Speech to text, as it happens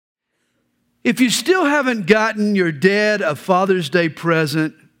If you still haven't gotten your dad a Father's Day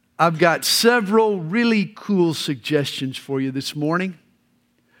present, I've got several really cool suggestions for you this morning.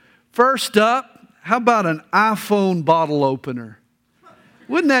 First up, how about an iPhone bottle opener?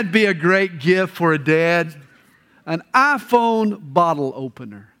 Wouldn't that be a great gift for a dad? An iPhone bottle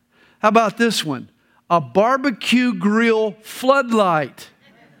opener. How about this one? A barbecue grill floodlight.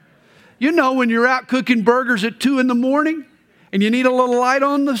 You know, when you're out cooking burgers at 2 in the morning and you need a little light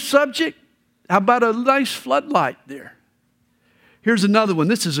on the subject, how about a nice floodlight there? Here's another one.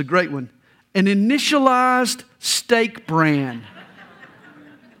 This is a great one. An initialized steak brand.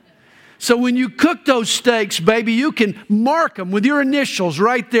 So when you cook those steaks, baby, you can mark them with your initials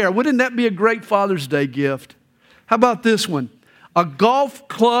right there. Wouldn't that be a great Father's Day gift? How about this one? A golf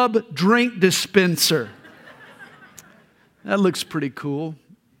club drink dispenser. That looks pretty cool.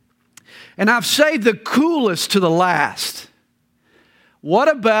 And I've saved the coolest to the last. What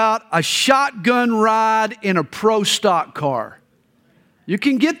about a shotgun ride in a pro stock car? You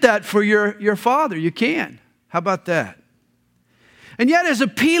can get that for your father. You can. How about that? And yet, as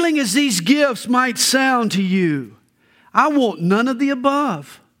appealing as these gifts might sound to you, I want none of the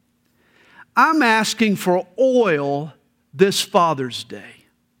above. I'm asking for oil this Father's Day.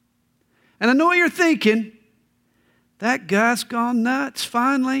 And I know what you're thinking. That guy's gone nuts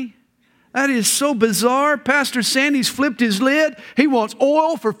finally. That is so bizarre. Pastor Sandy's flipped his lid. He wants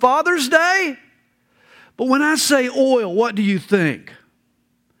oil for Father's Day. But when I say oil, what do you think?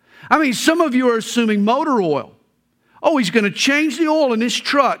 I mean, some of you are assuming motor oil. Oh, he's going to change the oil in his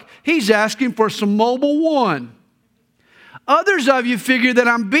truck. He's asking for some Mobil 1. Others of you figure that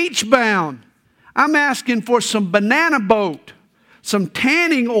I'm beach bound. I'm asking for some banana boat, some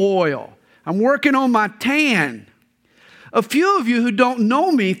tanning oil. I'm working on my tan. A few of you who don't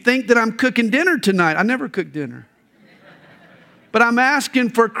know me think that I'm cooking dinner tonight. I never cook dinner. But I'm asking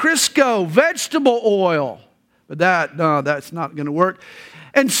for Crisco vegetable oil. But that's not going to work.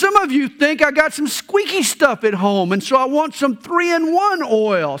 And some of you think I got some squeaky stuff at home, and so I want some 3-in-1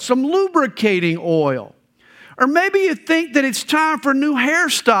 oil, some lubricating oil. Or maybe you think that it's time for a new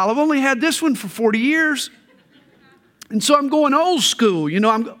hairstyle. I've only had this one for 40 years. And so I'm going old school. You know,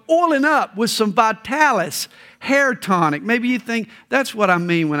 I'm oiling up with some Vitalis hair tonic. Maybe you think that's what I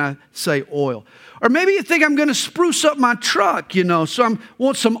mean when I say oil. Or maybe you think I'm going to spruce up my truck, you know, so I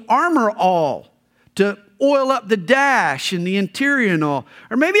want some Armor All to oil up the dash and the interior and all.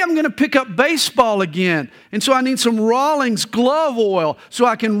 Or maybe I'm going to pick up baseball again, and so I need some Rawlings glove oil so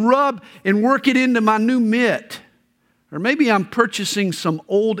I can rub and work it into my new mitt. Or maybe I'm purchasing some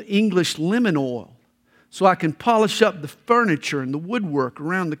Old English lemon oil so I can polish up the furniture and the woodwork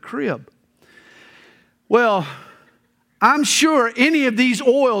around the crib. Well, I'm sure any of these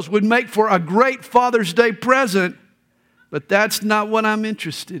oils would make for a great Father's Day present, but that's not what I'm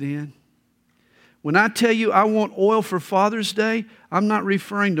interested in. When I tell you I want oil for Father's Day, I'm not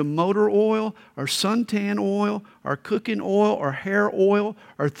referring to motor oil or suntan oil or cooking oil or hair oil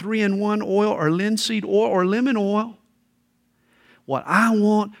or 3-in-1 oil or linseed oil or lemon oil. What I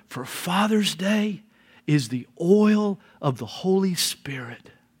want for Father's Day is the oil of the Holy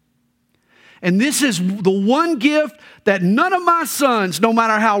Spirit. And this is the one gift that none of my sons, no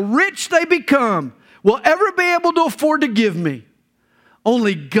matter how rich they become, will ever be able to afford to give me.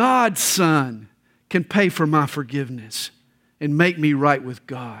 Only God's Son can pay for my forgiveness and make me right with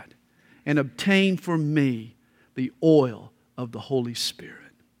God and obtain for me the oil of the Holy Spirit.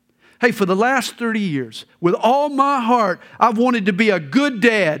 Hey, for the last 30 years, with all my heart, I've wanted to be a good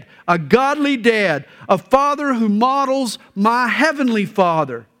dad, a godly dad, a father who models my heavenly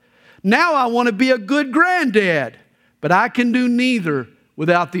Father. Now I want to be a good granddad, but I can do neither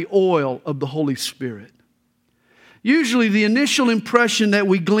without the oil of the Holy Spirit. Usually the initial impression that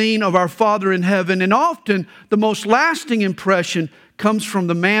we glean of our Father in heaven, and often the most lasting impression, comes from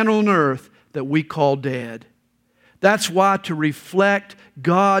the man on earth that we call Dad. That's why to reflect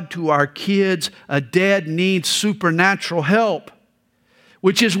God to our kids, a dad needs supernatural help.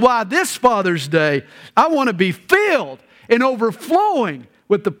 Which is why this Father's Day, I want to be filled and overflowing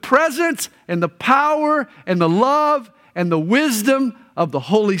with the presence and the power and the love and the wisdom of the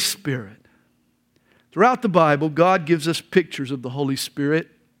Holy Spirit. Throughout the Bible, God gives us pictures of the Holy Spirit,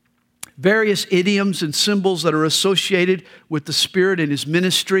 various idioms and symbols that are associated with the Spirit and His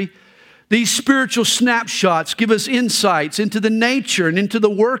ministry. These spiritual snapshots give us insights into the nature and into the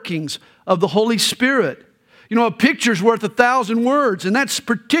workings of the Holy Spirit. You know, a picture's worth 1,000 words, and that's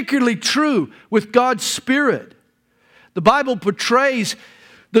particularly true with God's Spirit. The Bible portrays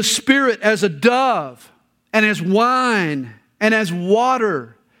the Spirit as a dove, and as wine, and as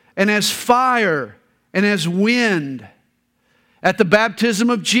water, and as fire, and as wind. At the baptism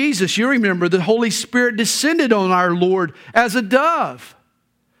of Jesus, you remember the Holy Spirit descended on our Lord as a dove.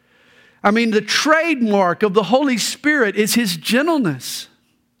 I mean, the trademark of the Holy Spirit is His gentleness.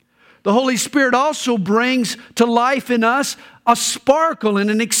 The Holy Spirit also brings to life in us a sparkle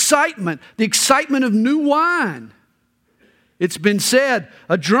and an excitement, the excitement of new wine. It's been said,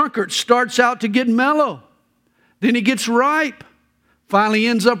 a drunkard starts out to get mellow, then he gets ripe, finally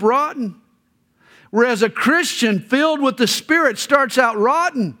ends up rotten. Whereas a Christian filled with the Spirit starts out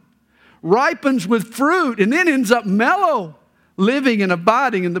rotten, ripens with fruit, and then ends up mellow, living and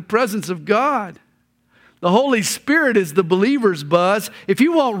abiding in the presence of God. The Holy Spirit is the believer's buzz. If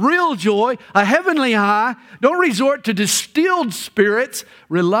you want real joy, a heavenly high, don't resort to distilled spirits.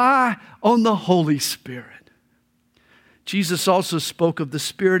 Rely on the Holy Spirit. Jesus also spoke of the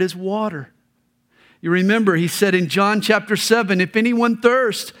Spirit as water. You remember, He said in John chapter 7, if anyone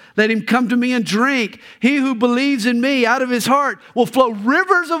thirsts, let him come to me and drink. He who believes in me, out of his heart will flow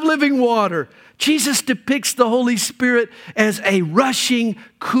rivers of living water. Jesus depicts the Holy Spirit as a rushing,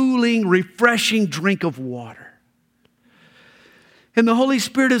 cooling, refreshing drink of water. And the Holy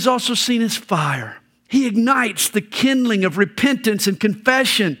Spirit is also seen as fire. He ignites the kindling of repentance and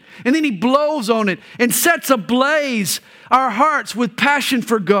confession, and then He blows on it and sets ablaze our hearts with passion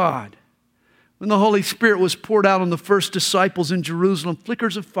for God. When the Holy Spirit was poured out on the first disciples in Jerusalem,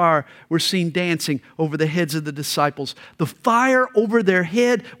 flickers of fire were seen dancing over the heads of the disciples. The fire over their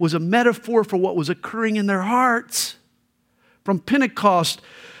head was a metaphor for what was occurring in their hearts. From Pentecost,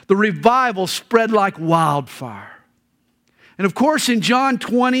 the revival spread like wildfire. And of course, in John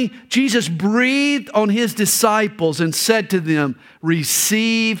 20, Jesus breathed on His disciples and said to them,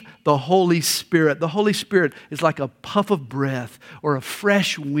 receive the Holy Spirit. The Holy Spirit is like a puff of breath or a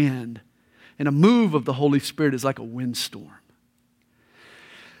fresh wind. And a move of the Holy Spirit is like a windstorm.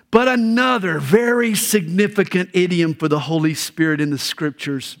 But another very significant idiom for the Holy Spirit in the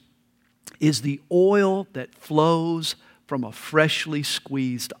Scriptures is the oil that flows from a freshly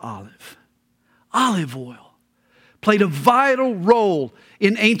squeezed olive. Olive oil played a vital role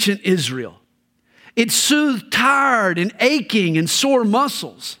in ancient Israel. It soothed tired and aching and sore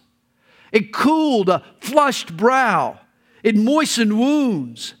muscles. It cooled a flushed brow. It moistened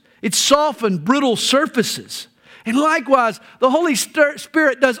wounds. It softened brittle surfaces. And likewise, the Holy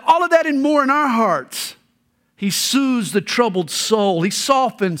Spirit does all of that and more in our hearts. He soothes the troubled soul. He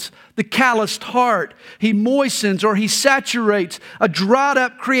softens the calloused heart. He moistens or He saturates a dried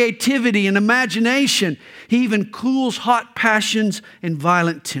up creativity and imagination. He even cools hot passions and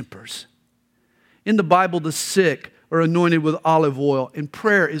violent tempers. In the Bible, the sick are anointed with olive oil, and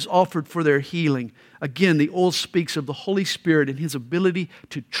prayer is offered for their healing. Again, the oil speaks of the Holy Spirit and His ability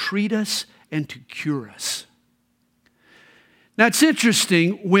to treat us and to cure us. Now, it's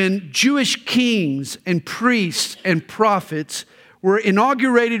interesting, when Jewish kings and priests and prophets were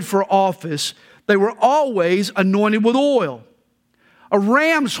inaugurated for office, they were always anointed with oil. A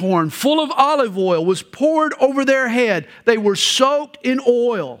ram's horn full of olive oil was poured over their head. They were soaked in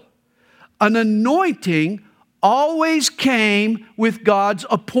oil. An anointing always came with God's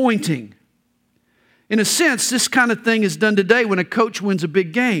appointing. In a sense, this kind of thing is done today when a coach wins a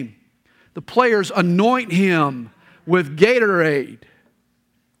big game. The players anoint him with Gatorade.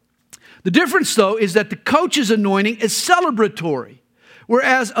 The difference, though, is that the coach's anointing is celebratory,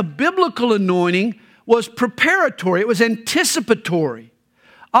 whereas a biblical anointing was preparatory. It was anticipatory.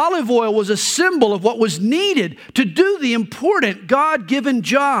 Olive oil was a symbol of what was needed to do the important God-given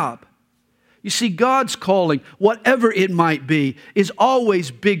job. You see, God's calling, whatever it might be, is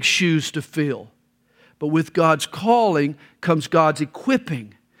always big shoes to fill. But with God's calling comes God's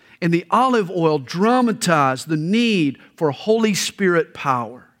equipping. And the olive oil dramatized the need for Holy Spirit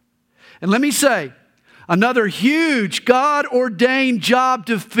power. And let me say, another huge God-ordained job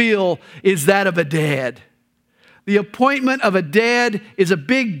to fill is that of a dad. The appointment of a dad is a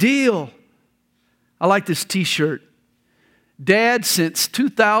big deal. I like this t-shirt. Dad since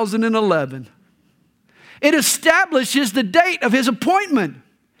 2011. It establishes the date of his appointment.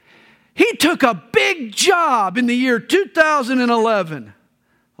 He took a big job in the year 2011.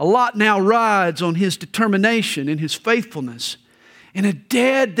 A lot now rides on his determination and his faithfulness. And a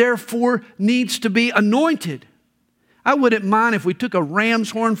dad, therefore, needs to be anointed. I wouldn't mind if we took a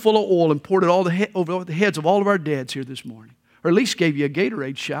ram's horn full of oil and poured it over the heads of all of our dads here this morning. Or at least gave you a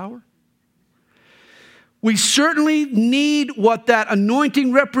Gatorade shower. We certainly need what that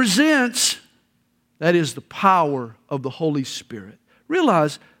anointing represents. That is the power of the Holy Spirit.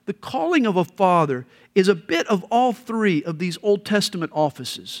 Realize the calling of a father is a bit of all three of these Old Testament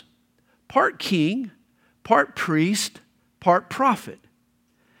offices. Part king, part priest, part prophet.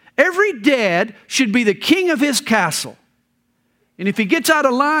 Every dad should be the king of his castle. And if he gets out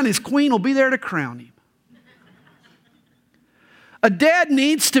of line, his queen will be there to crown him. A dad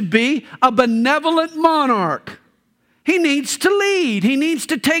needs to be a benevolent monarch. He needs to lead. He needs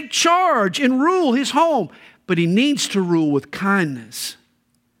to take charge and rule his home. But he needs to rule with kindness.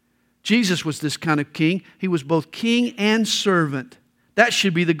 Jesus was this kind of king. He was both king and servant. That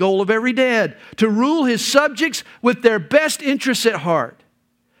should be the goal of every dad, to rule his subjects with their best interests at heart.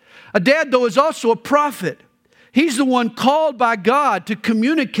 A dad, though, is also a prophet. He's the one called by God to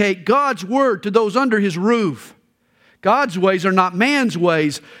communicate God's word to those under his roof. God's ways are not man's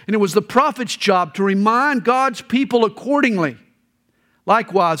ways, and it was the prophet's job to remind God's people accordingly.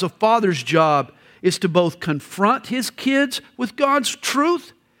 Likewise, a father's job is to both confront his kids with God's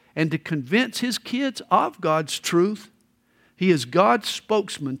truth and to convince his kids of God's truth. He is God's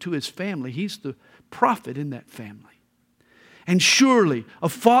spokesman to his family. He's the prophet in that family. And surely, a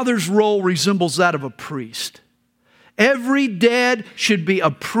father's role resembles that of a priest. Every dad should be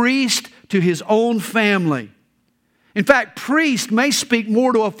a priest to his own family. In fact, priest may speak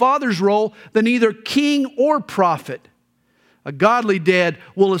more to a father's role than either king or prophet. A godly dad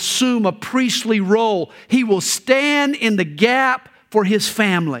will assume a priestly role. He will stand in the gap for his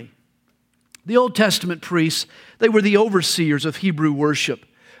family. The Old Testament priests, they were the overseers of Hebrew worship.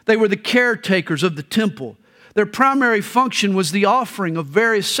 They were the caretakers of the temple. Their primary function was the offering of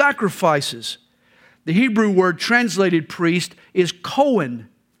various sacrifices. The Hebrew word translated priest is Kohen.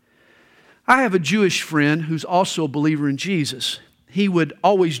 I have a Jewish friend who's also a believer in Jesus. He would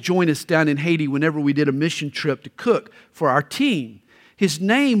always join us down in Haiti whenever we did a mission trip to cook for our team. His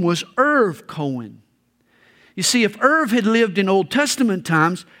name was Irv Cohen. You see, if Irv had lived in Old Testament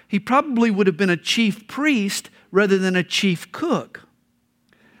times, he probably would have been a chief priest rather than a chief cook.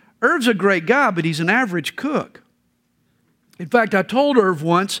 Irv's a great guy, but he's an average cook. In fact, I told Irv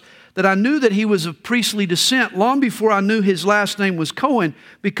once that I knew that he was of priestly descent long before I knew his last name was Cohen,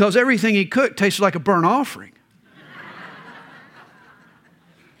 because everything he cooked tasted like a burnt offering.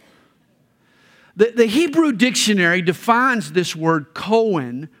 The Hebrew dictionary defines this word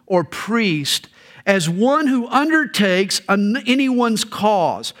Cohen, or priest, as one who undertakes anyone's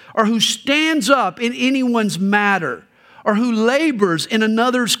cause, or who stands up in anyone's matter, or who labors in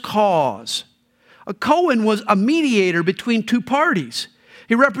another's cause. A Cohen was a mediator between two parties.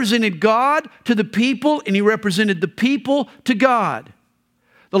 He represented God to the people, and he represented the people to God.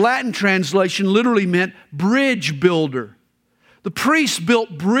 The Latin translation literally meant bridge builder. The priests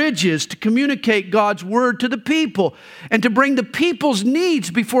built bridges to communicate God's word to the people and to bring the people's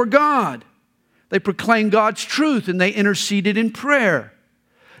needs before God. They proclaimed God's truth and they interceded in prayer.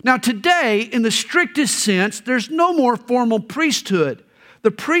 Now today, in the strictest sense, there's no more formal priesthood.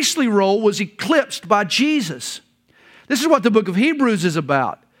 The priestly role was eclipsed by Jesus. This is what the book of Hebrews is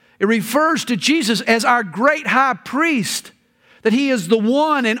about. It refers to Jesus as our great high priest, that he is the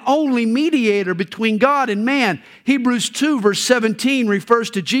one and only mediator between God and man. Hebrews 2 verse 17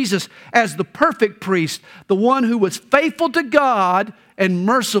 refers to Jesus as the perfect priest, the one who was faithful to God and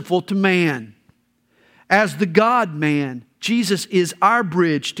merciful to man. As the God-man, Jesus is our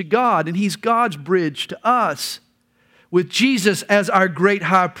bridge to God, and he's God's bridge to us. With Jesus as our great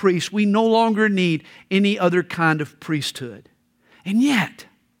high priest, we no longer need any other kind of priesthood. And yet,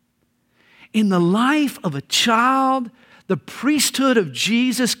 in the life of a child, the priesthood of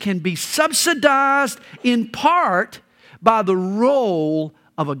Jesus can be subsidized in part by the role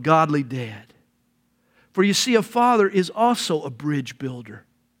of a godly dad. For you see, a father is also a bridge builder.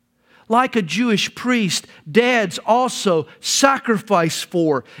 Like a Jewish priest, dads also sacrifice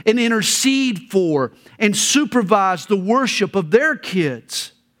for and intercede for and supervise the worship of their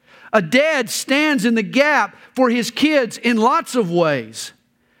kids. A dad stands in the gap for his kids in lots of ways.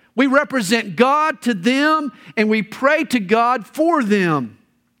 We represent God to them and we pray to God for them.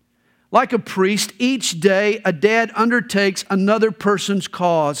 Like a priest, each day a dad undertakes another person's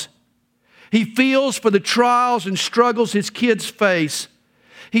cause. He feels for the trials and struggles his kids face.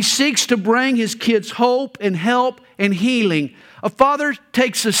 He seeks to bring his kids hope and help and healing. A father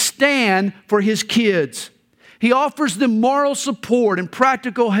takes a stand for his kids. He offers them moral support and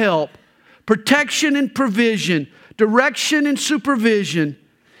practical help, protection and provision, direction and supervision.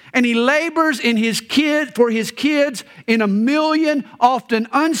 And he labors for his kids in a million, often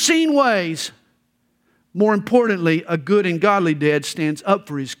unseen ways. More importantly, a good and godly dad stands up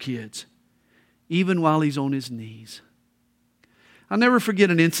for his kids, even while he's on his knees. I'll never forget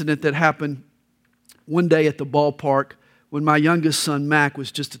an incident that happened one day at the ballpark when my youngest son, Mac,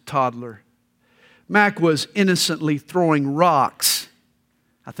 was just a toddler. Mac was innocently throwing rocks,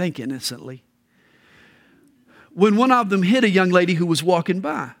 I think innocently, when one of them hit a young lady who was walking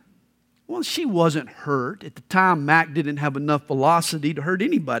by. Well, she wasn't hurt. At the time, Mac didn't have enough velocity to hurt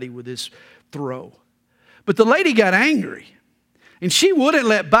anybody with his throw. But the lady got angry, and she wouldn't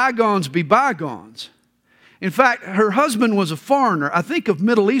let bygones be bygones. In fact, her husband was a foreigner, I think of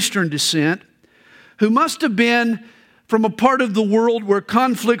Middle Eastern descent, who must have been from a part of the world where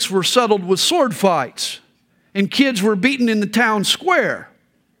conflicts were settled with sword fights and kids were beaten in the town square.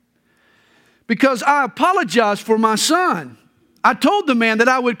 Because I apologized for my son. I told the man that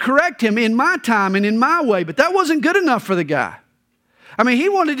I would correct him in my time and in my way, but that wasn't good enough for the guy. I mean, he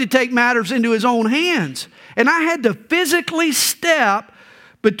wanted to take matters into his own hands. And I had to physically step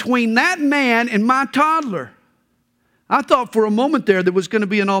between that man and my toddler. I thought for a moment there was going to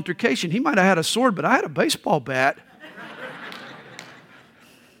be an altercation. He might have had a sword, but I had a baseball bat.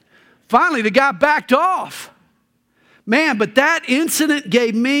 Finally, the guy backed off. Man, but that incident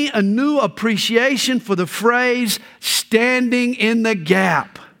gave me a new appreciation for the phrase, standing in the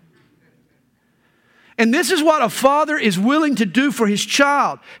gap. And this is what a father is willing to do for his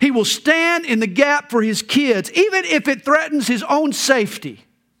child. He will stand in the gap for his kids, even if it threatens his own safety.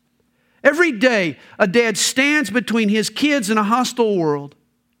 Every day, a dad stands between his kids and a hostile world.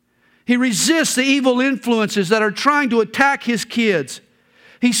 He resists the evil influences that are trying to attack his kids.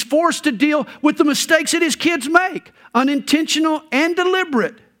 He's forced to deal with the mistakes that his kids make, unintentional and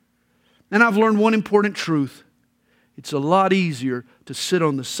deliberate. And I've learned one important truth. It's a lot easier to sit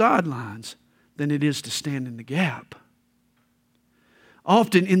on the sidelines than it is to stand in the gap.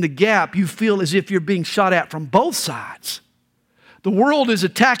 Often in the gap, you feel as if you're being shot at from both sides. The world is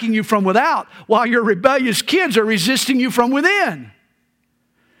attacking you from without, while your rebellious kids are resisting you from within.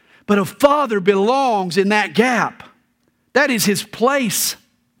 But a father belongs in that gap. That is his place.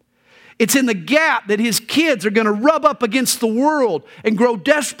 It's in the gap that his kids are going to rub up against the world and grow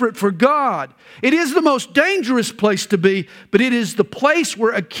desperate for God. It is the most dangerous place to be, but it is the place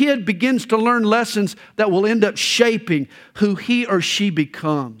where a kid begins to learn lessons that will end up shaping who he or she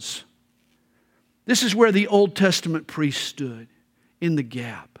becomes. This is where the Old Testament priest stood, in the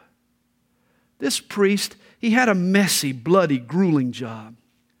gap. This priest, he had a messy, bloody, grueling job.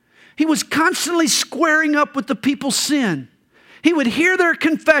 He was constantly squaring up with the people's sin. He would hear their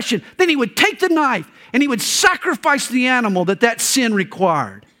confession, then he would take the knife and he would sacrifice the animal that sin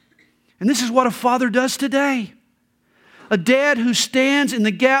required. And this is what a father does today. A dad who stands in the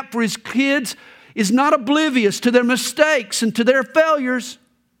gap for his kids is not oblivious to their mistakes and to their failures.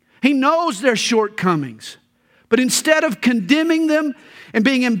 He knows their shortcomings. But instead of condemning them and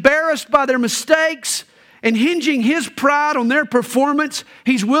being embarrassed by their mistakes and hinging his pride on their performance,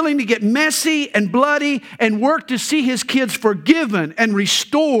 he's willing to get messy and bloody and work to see his kids forgiven and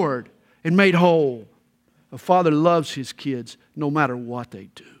restored and made whole. A father loves his kids no matter what they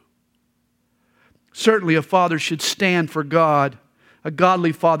do. Certainly a father should stand for God. A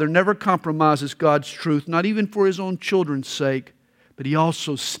godly father never compromises God's truth, not even for his own children's sake, but he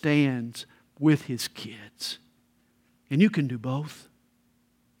also stands with his kids. And you can do both.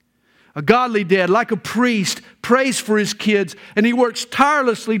 A godly dad, like a priest, prays for his kids and he works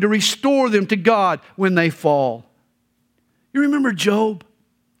tirelessly to restore them to God when they fall. You remember Job?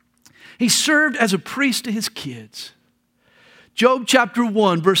 He served as a priest to his kids. Job chapter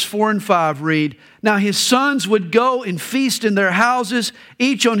 1, verse 4 and 5 read, "Now his sons would go and feast in their houses,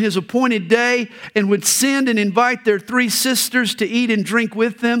 each on his appointed day, and would send and invite their 3 sisters to eat and drink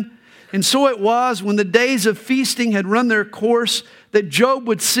with them. And so it was, when the days of feasting had run their course, that Job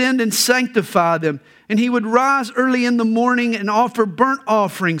would send and sanctify them. And he would rise early in the morning and offer burnt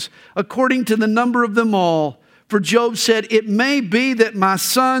offerings according to the number of them all. For Job said, 'It may be that my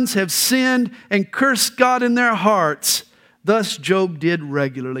sons have sinned and cursed God in their hearts.' Thus Job did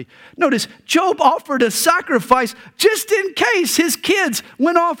regularly." Notice, Job offered a sacrifice just in case his kids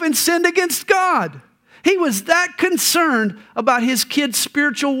went off and sinned against God. He was that concerned about his kids'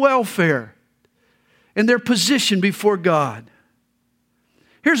 spiritual welfare and their position before God.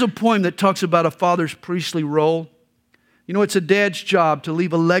 Here's a poem that talks about a father's priestly role. You know, it's a dad's job to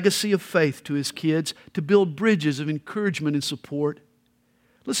leave a legacy of faith to his kids, to build bridges of encouragement and support.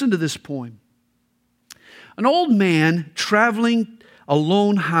 Listen to this poem. "An old man traveling a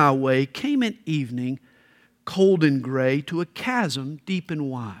lone highway came at evening, cold and gray, to a chasm deep and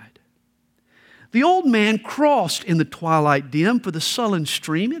wide. The old man crossed in the twilight dim, for the sullen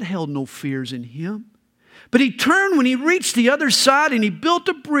stream, it held no fears in him. But he turned when he reached the other side, and he built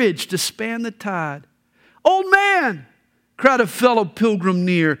a bridge to span the tide. 'Old man,' cried a fellow pilgrim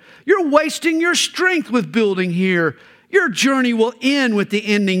near, 'you're wasting your strength with building here. Your journey will end with the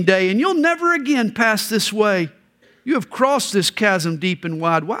ending day, and you'll never again pass this way. You have crossed this chasm deep and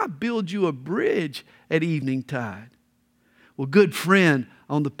wide. Why build you a bridge at evening tide?' 'Well, good friend,'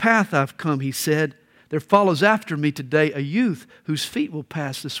 On the path I've come, he said, there follows after me today a youth whose feet will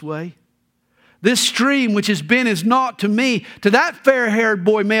pass this way. This stream which has been is naught to me. To that fair-haired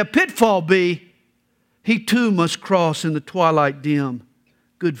boy may a pitfall be. He too must cross in the twilight dim.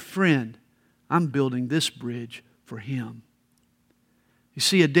 Good friend, I'm building this bridge for him. You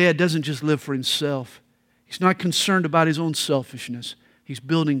see, a dad doesn't just live for himself. He's not concerned about his own selfishness. He's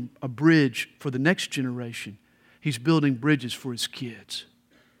building a bridge for the next generation. He's building bridges for his kids.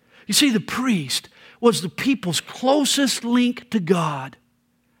 You see, the priest was the people's closest link to God.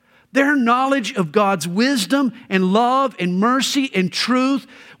 Their knowledge of God's wisdom and love and mercy and truth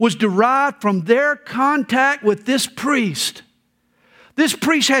was derived from their contact with this priest. This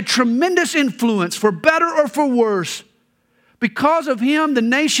priest had tremendous influence, for better or for worse. Because of him, the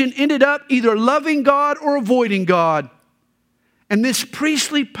nation ended up either loving God or avoiding God. And this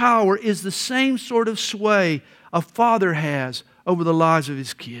priestly power is the same sort of sway a father has over the lives of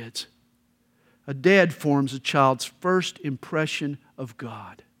his kids. A dad forms a child's first impression of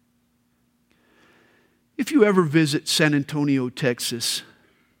God. If you ever visit San Antonio, Texas,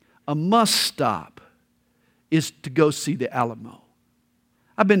 a must stop is to go see the Alamo.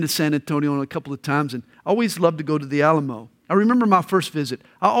 I've been to San Antonio a couple of times and I always loved to go to the Alamo. I remember my first visit.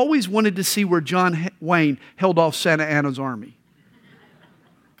 I always wanted to see where John Wayne held off Santa Anna's army.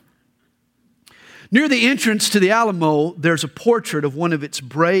 Near the entrance to the Alamo, there's a portrait of one of its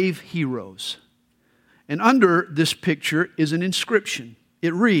brave heroes. And under this picture is an inscription.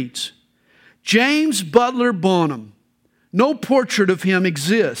 It reads, James Butler Bonham. No portrait of him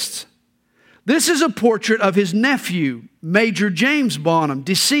exists. This is a portrait of his nephew, Major James Bonham,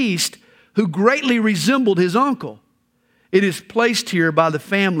 deceased, who greatly resembled his uncle. It is placed here by the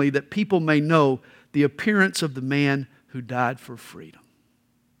family that people may know the appearance of the man who died for freedom.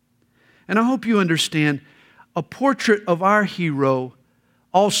 And I hope you understand, a portrait of our hero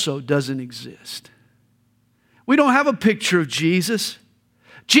also doesn't exist. We don't have a picture of Jesus.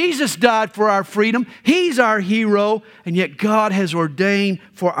 Jesus died for our freedom. He's our hero. And yet God has ordained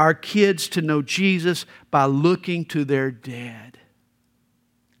for our kids to know Jesus by looking to their dad.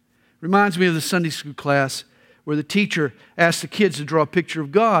 Reminds me of the Sunday school class where the teacher asked the kids to draw a picture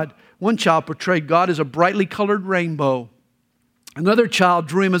of God. One child portrayed God as a brightly colored rainbow. Another child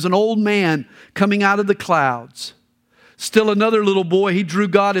drew him as an old man coming out of the clouds. Still another little boy, he drew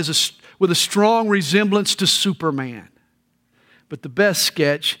God with a strong resemblance to Superman. But the best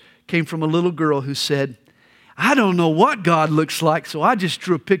sketch came from a little girl who said, I don't know what God looks like, so I just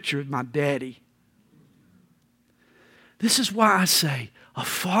drew a picture of my daddy. This is why I say a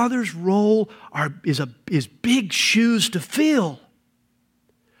father's role is big shoes to fill.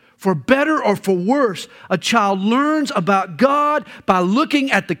 For better or for worse, a child learns about God by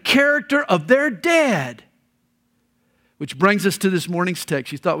looking at the character of their dad. Which brings us to this morning's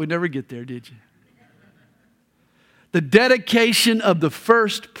text. You thought we'd never get there, did you? The dedication of the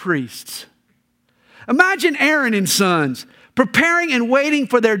first priests. Imagine Aaron and sons preparing and waiting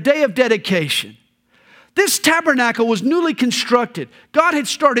for their day of dedication. This tabernacle was newly constructed. God had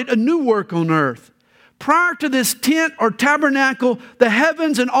started a new work on earth. Prior to this tent or tabernacle, the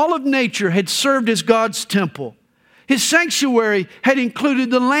heavens and all of nature had served as God's temple. His sanctuary had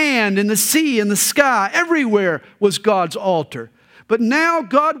included the land and the sea and the sky. Everywhere was God's altar. But now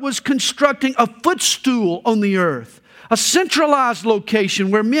God was constructing a footstool on the earth, a centralized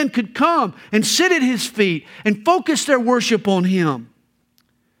location where men could come and sit at His feet and focus their worship on Him.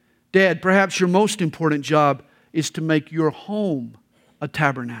 Dad, perhaps your most important job is to make your home a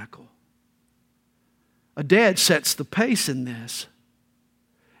tabernacle. A dad sets the pace in this.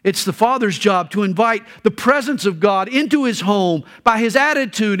 It's the father's job to invite the presence of God into his home by his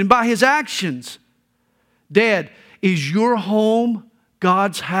attitude and by his actions. Dad, is your home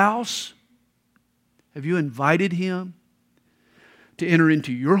God's house? Have you invited Him to enter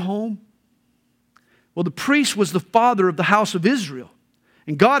into your home? Well, the priest was the father of the house of Israel.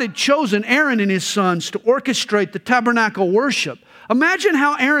 And God had chosen Aaron and his sons to orchestrate the tabernacle worship. Imagine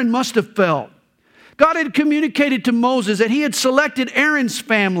how Aaron must have felt. God had communicated to Moses that He had selected Aaron's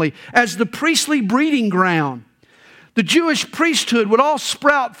family as the priestly breeding ground. The Jewish priesthood would all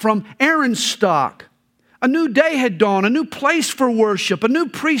sprout from Aaron's stock. A new day had dawned, a new place for worship, a new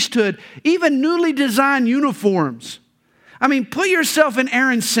priesthood, even newly designed uniforms. I mean, put yourself in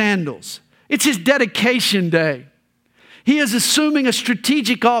Aaron's sandals. It's his dedication day. He is assuming a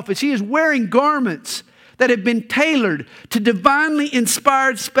strategic office. He is wearing garments that have been tailored to divinely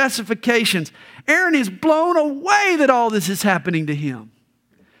inspired specifications. Aaron is blown away that all this is happening to him.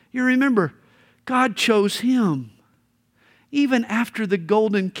 You remember, God chose him even after the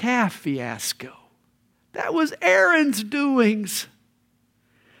golden calf fiasco. That was Aaron's doings.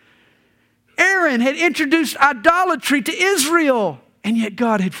 Aaron had introduced idolatry to Israel, and yet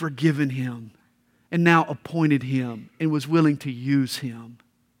God had forgiven him and now appointed him and was willing to use him.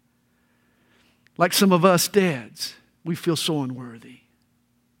 Like some of us dads, we feel so unworthy.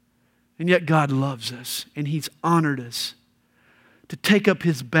 And yet God loves us, and He's honored us to take up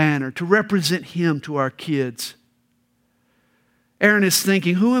His banner, to represent Him to our kids. Aaron is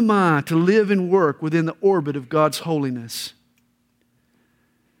thinking, who am I to live and work within the orbit of God's holiness?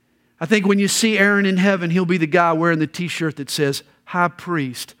 I think when you see Aaron in heaven, he'll be the guy wearing the t-shirt that says, High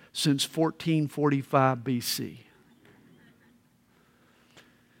Priest since 1445 BC.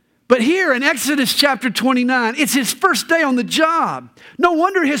 But here in Exodus chapter 29, it's his first day on the job. No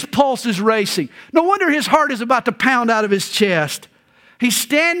wonder his pulse is racing. No wonder his heart is about to pound out of his chest. He's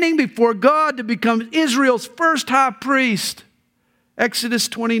standing before God to become Israel's first high priest. Exodus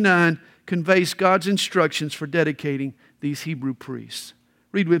 29 conveys God's instructions for dedicating these Hebrew priests.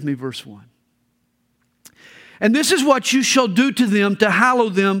 Read with me verse 1. And this is what you shall do to them to hallow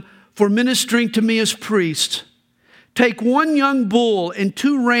them for ministering to me as priests. Take 1 young bull and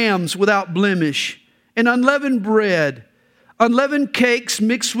 2 rams without blemish, and unleavened bread, unleavened cakes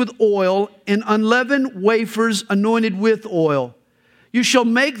mixed with oil, and unleavened wafers anointed with oil. You shall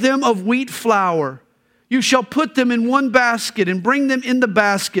make them of wheat flour. You shall put them in 1 basket and bring them in the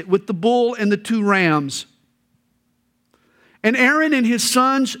basket with the bull and the 2 rams. And Aaron and his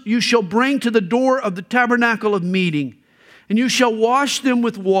sons you shall bring to the door of the tabernacle of meeting, and you shall wash them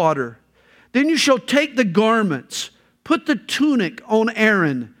with water. Then you shall take the garments, put the tunic on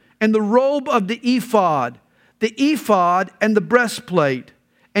Aaron, and the robe of the ephod and the breastplate,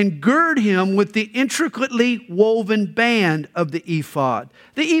 and gird him with the intricately woven band of the ephod.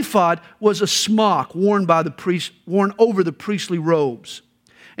 The ephod was a smock worn over the priestly robes.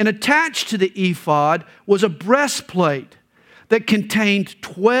 And attached to the ephod was a breastplate that contained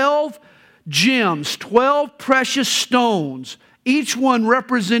 12 gems, 12 precious stones. Each one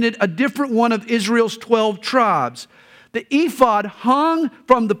represented a different one of Israel's 12 tribes. The ephod hung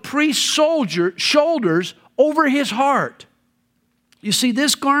from the priest's shoulders over his heart. You see,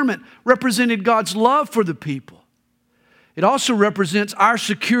 this garment represented God's love for the people. It also represents our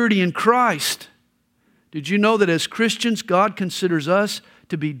security in Christ. Did you know that as Christians, God considers us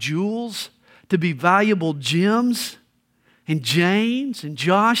to be jewels, to be valuable gems, and Janes and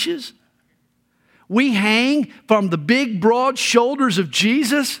Joshes? We hang from the big, broad shoulders of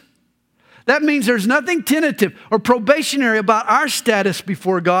Jesus. That means there's nothing tentative or probationary about our status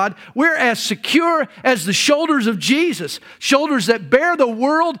before God. We're as secure as the shoulders of Jesus, shoulders that bear the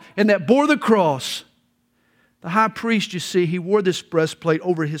world and that bore the cross. The high priest, you see, he wore this breastplate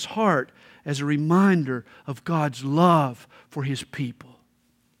over his heart as a reminder of God's love for His people.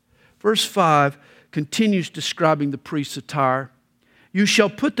 Verse 5 continues describing the priest's attire. You shall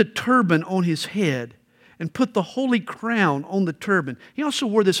put the turban on his head and put the holy crown on the turban. He also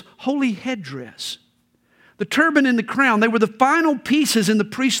wore this holy headdress. The turban and the crown, they were the final pieces in the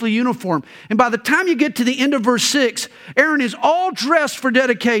priestly uniform. And by the time you get to the end of verse 6, Aaron is all dressed for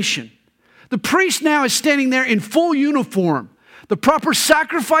dedication. The priest now is standing there in full uniform. The proper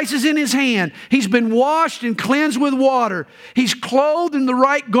sacrifice is in his hand. He's been washed and cleansed with water. He's clothed in the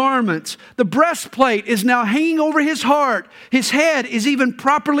right garments. The breastplate is now hanging over his heart. His head is even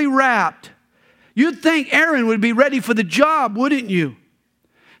properly wrapped. You'd think Aaron would be ready for the job, wouldn't you?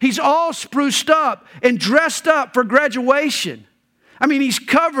 He's all spruced up and dressed up for graduation. I mean, he's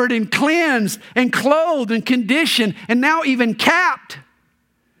covered and cleansed and clothed and conditioned and now even capped.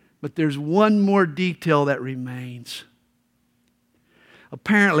 But there's one more detail that remains.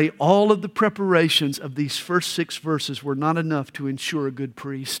 Apparently, all of the preparations of these first 6 verses were not enough to ensure a good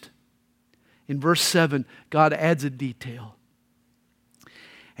priest. In verse 7, God adds a detail.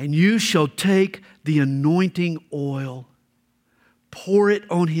 And you shall take the anointing oil, pour it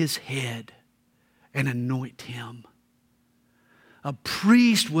on his head, and anoint him. A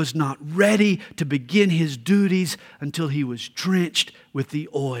priest was not ready to begin his duties until he was drenched with the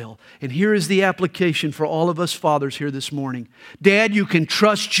oil. And here is the application for all of us fathers here this morning. Dad, you can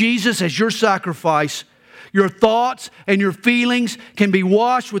trust Jesus as your sacrifice. Your thoughts and your feelings can be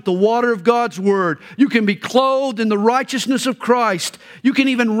washed with the water of God's Word. You can be clothed in the righteousness of Christ. You can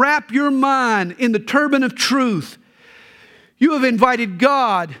even wrap your mind in the turban of truth. You have invited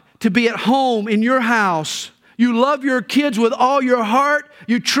God to be at home in your house. You love your kids with all your heart.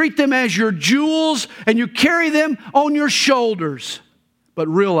 You treat them as your jewels, and you carry them on your shoulders. But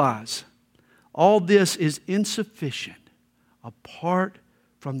realize, all this is insufficient apart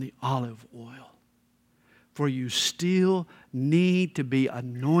from the olive oil. For you still need to be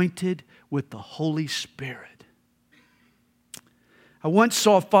anointed with the Holy Spirit. I once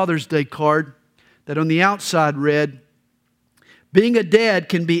saw a Father's Day card that on the outside read, "Being a dad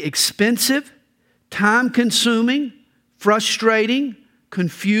can be expensive, time-consuming, frustrating,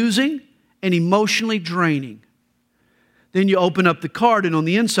 confusing, and emotionally draining." Then you open up the card and on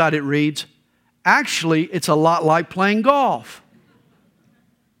the inside it reads, "Actually, it's a lot like playing golf."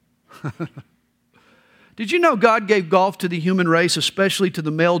 Did you know God gave golf to the human race, especially to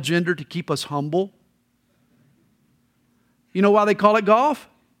the male gender, to keep us humble? You know why they call it golf?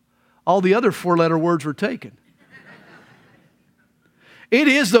 All the other four-letter words were taken. It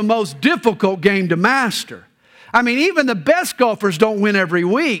is the most difficult game to master. I mean, even the best golfers don't win every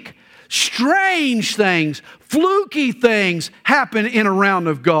week. Strange things, fluky things happen in a round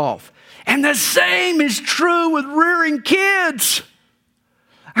of golf. And the same is true with rearing kids.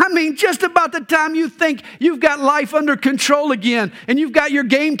 I mean, just about the time you think you've got life under control again and you've got your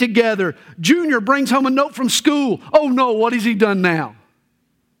game together, Junior brings home a note from school. Oh no, what has he done now?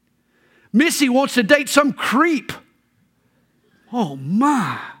 Missy wants to date some creep. Oh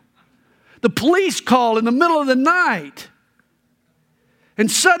my. The police call in the middle of the night. And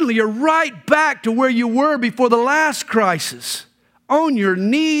suddenly you're right back to where you were before the last crisis. On your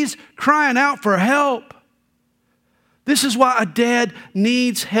knees, crying out for help. This is why a dad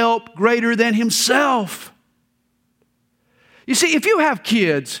needs help greater than himself. You see, if you have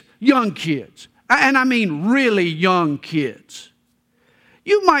kids, young kids, and I mean really young kids,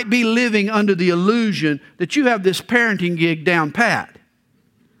 you might be living under the illusion that you have this parenting gig down pat.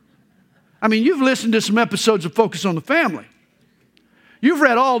 I mean, you've listened to some episodes of Focus on the Family. You've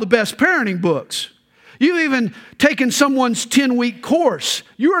read all the best parenting books. You've even taken someone's 10-week course.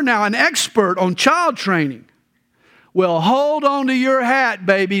 You are now an expert on child training. Well, hold on to your hat,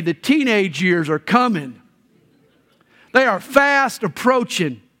 baby. The teenage years are coming. They are fast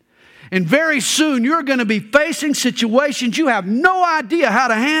approaching. And very soon you're going to be facing situations you have no idea how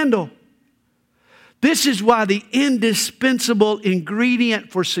to handle. This is why the indispensable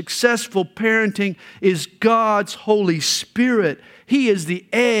ingredient for successful parenting is God's Holy Spirit. He is the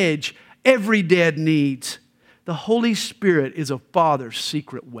edge every dad needs. The Holy Spirit is a father's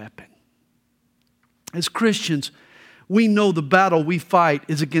secret weapon. As Christians, we know the battle we fight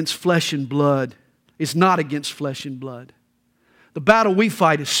is against flesh and blood. It's not against flesh and blood. The battle we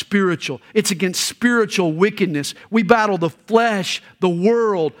fight is spiritual. It's against spiritual wickedness. We battle the flesh, the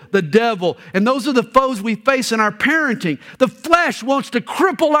world, the devil. And those are the foes we face in our parenting. The flesh wants to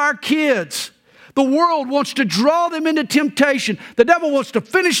cripple our kids. The world wants to draw them into temptation. The devil wants to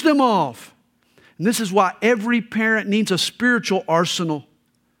finish them off. And this is why every parent needs a spiritual arsenal.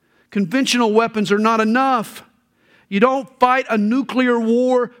 Conventional weapons are not enough. You don't fight a nuclear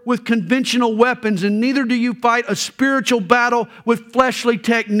war with conventional weapons, and neither do you fight a spiritual battle with fleshly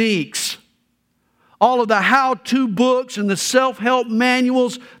techniques. All of the how-to books and the self-help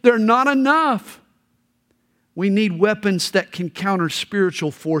manuals, they're not enough. We need weapons that can counter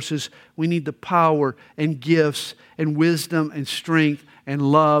spiritual forces. We need the power and gifts and wisdom and strength and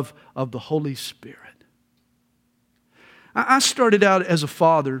love of the Holy Spirit. I started out as a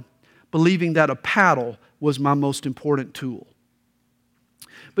father believing that a paddle was my most important tool.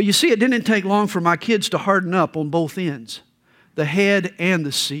 But you see, it didn't take long for my kids to harden up on both ends, the head and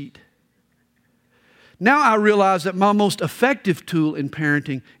the seat. Now I realize that my most effective tool in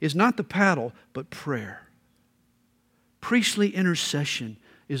parenting is not the paddle, but prayer. Priestly intercession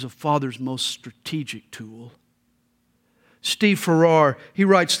is a father's most strategic tool. Steve Farrar, he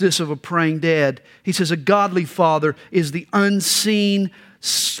writes this of a praying dad. He says, a godly father is the unseen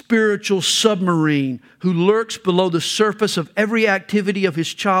spiritual submarine who lurks below the surface of every activity of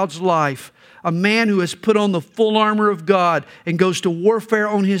his child's life. A man who has put on the full armor of God and goes to warfare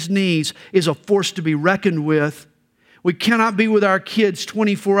on his knees is a force to be reckoned with. We cannot be with our kids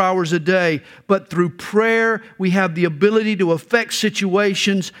 24 hours a day, but through prayer we have the ability to affect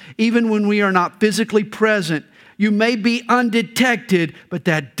situations even when we are not physically present. You may be undetected, but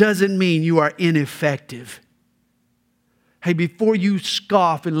that doesn't mean you are ineffective. Hey, before you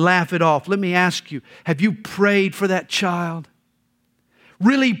scoff and laugh it off, let me ask you, have you prayed for that child?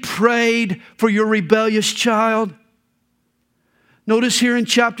 Really prayed for your rebellious child? Notice here in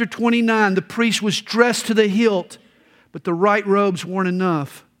chapter 29, the priest was dressed to the hilt, but the right robes weren't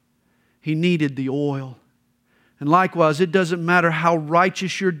enough. He needed the oil. And likewise, it doesn't matter how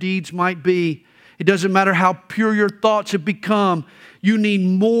righteous your deeds might be. It doesn't matter how pure your thoughts have become. You need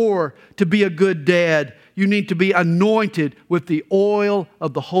more to be a good dad. You need to be anointed with the oil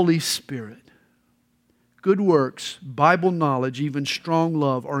of the Holy Spirit. Good works, Bible knowledge, even strong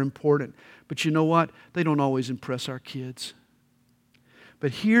love are important. But you know what? They don't always impress our kids.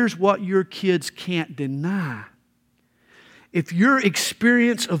 But here's what your kids can't deny. if your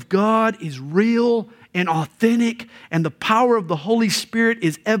experience of God is real and authentic and the power of the Holy Spirit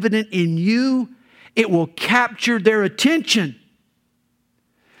is evident in you, it will capture their attention.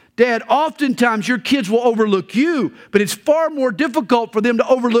 Dad, oftentimes your kids will overlook you, but it's far more difficult for them to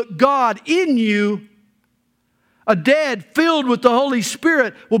overlook God in you. A dad filled with the Holy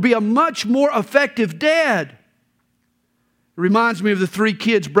Spirit will be a much more effective dad. It reminds me of the 3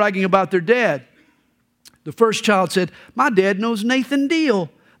 kids bragging about their dad. The first child said, "My dad knows Nathan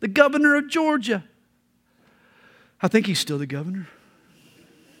Deal, the governor of Georgia." I think he's still the governor.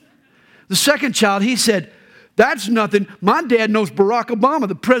 The second child, he said, "That's nothing. My dad knows Barack Obama,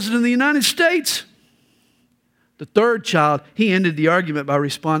 the president of the United States." The third child, he ended the argument by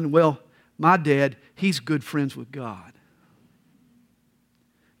responding, "Well, my dad, he's good friends with God."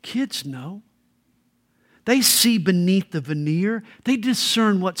 Kids know. They see beneath the veneer. They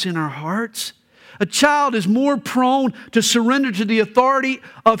discern what's in our hearts. A child is more prone to surrender to the authority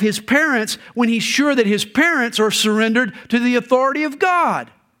of his parents when he's sure that his parents are surrendered to the authority of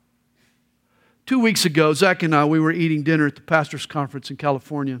God. 2 weeks ago, Zach and I, we were eating dinner at the pastor's conference in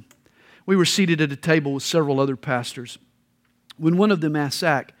California. We were seated at a table with several other pastors. When one of them asked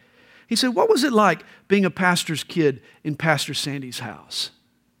Zach, he said, "What was it like being a pastor's kid in Pastor Sandy's house?"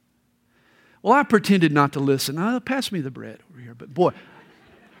 Well, I pretended not to listen. Pass me the bread over here. But boy,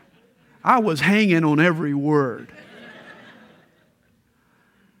 I was hanging on every word.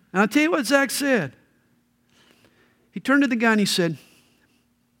 And I'll tell you what Zach said. He turned to the guy and he said,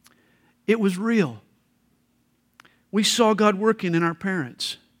 "It was real. We saw God working in our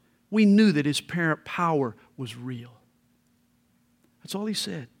parents. We knew that His parent power was real." That's all he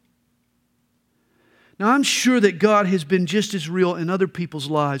said. Now, I'm sure that God has been just as real in other people's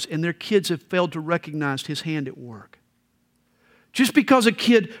lives, and their kids have failed to recognize His hand at work. Just because a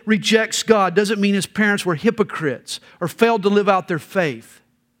kid rejects God doesn't mean his parents were hypocrites or failed to live out their faith.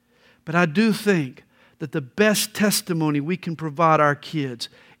 But I do think that the best testimony we can provide our kids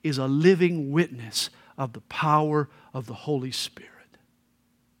is a living witness of the power of the Holy Spirit.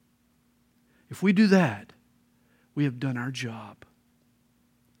 If we do that, we have done our job.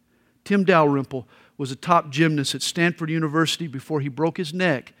 Tim Dalrymple was a top gymnast at Stanford University before he broke his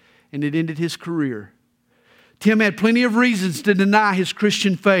neck and it ended his career. Tim had plenty of reasons to deny his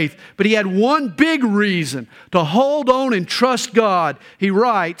Christian faith, but he had one big reason to hold on and trust God. He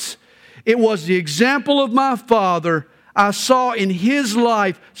writes, "It was the example of my father. I saw in his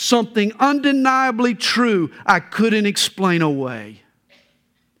life something undeniably true I couldn't explain away."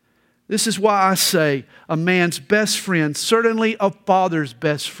 This is why I say a man's best friend, certainly a father's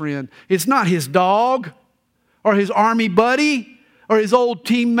best friend, is not his dog or his army buddy or his old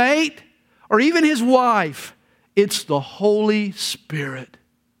teammate or even his wife. It's the Holy Spirit.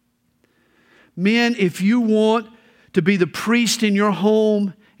 Men, if you want to be the priest in your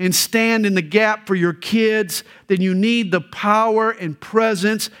home and stand in the gap for your kids, then you need the power and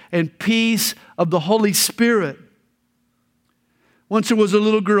presence and peace of the Holy Spirit. Once there was a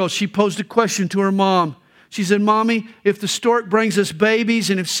little girl, she posed a question to her mom. She said, "Mommy, if the stork brings us babies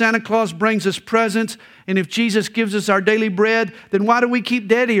and if Santa Claus brings us presents and if Jesus gives us our daily bread, then why do we keep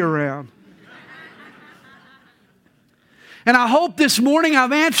Daddy around?" And I hope this morning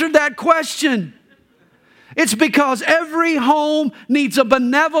I've answered that question. It's because every home needs a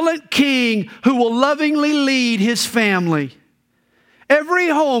benevolent king who will lovingly lead his family. Every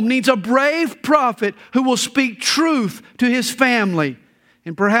home needs a brave prophet who will speak truth to his family.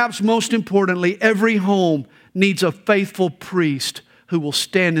 And perhaps most importantly, every home needs a faithful priest who will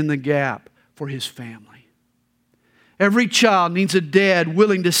stand in the gap for his family. Every child needs a dad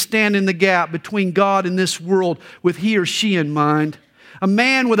willing to stand in the gap between God and this world with he or she in mind. A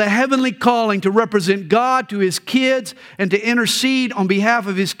man with a heavenly calling to represent God to his kids and to intercede on behalf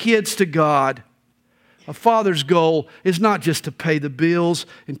of his kids to God. A father's goal is not just to pay the bills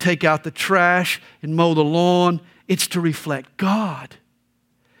and take out the trash and mow the lawn. It's to reflect God.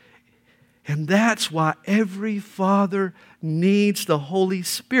 And that's why every father needs the Holy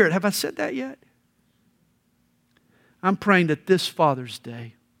Spirit. Have I said that yet? I'm praying that this Father's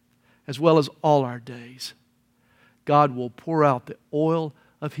Day, as well as all our days, God will pour out the oil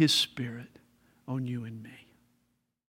of His Spirit on you and me.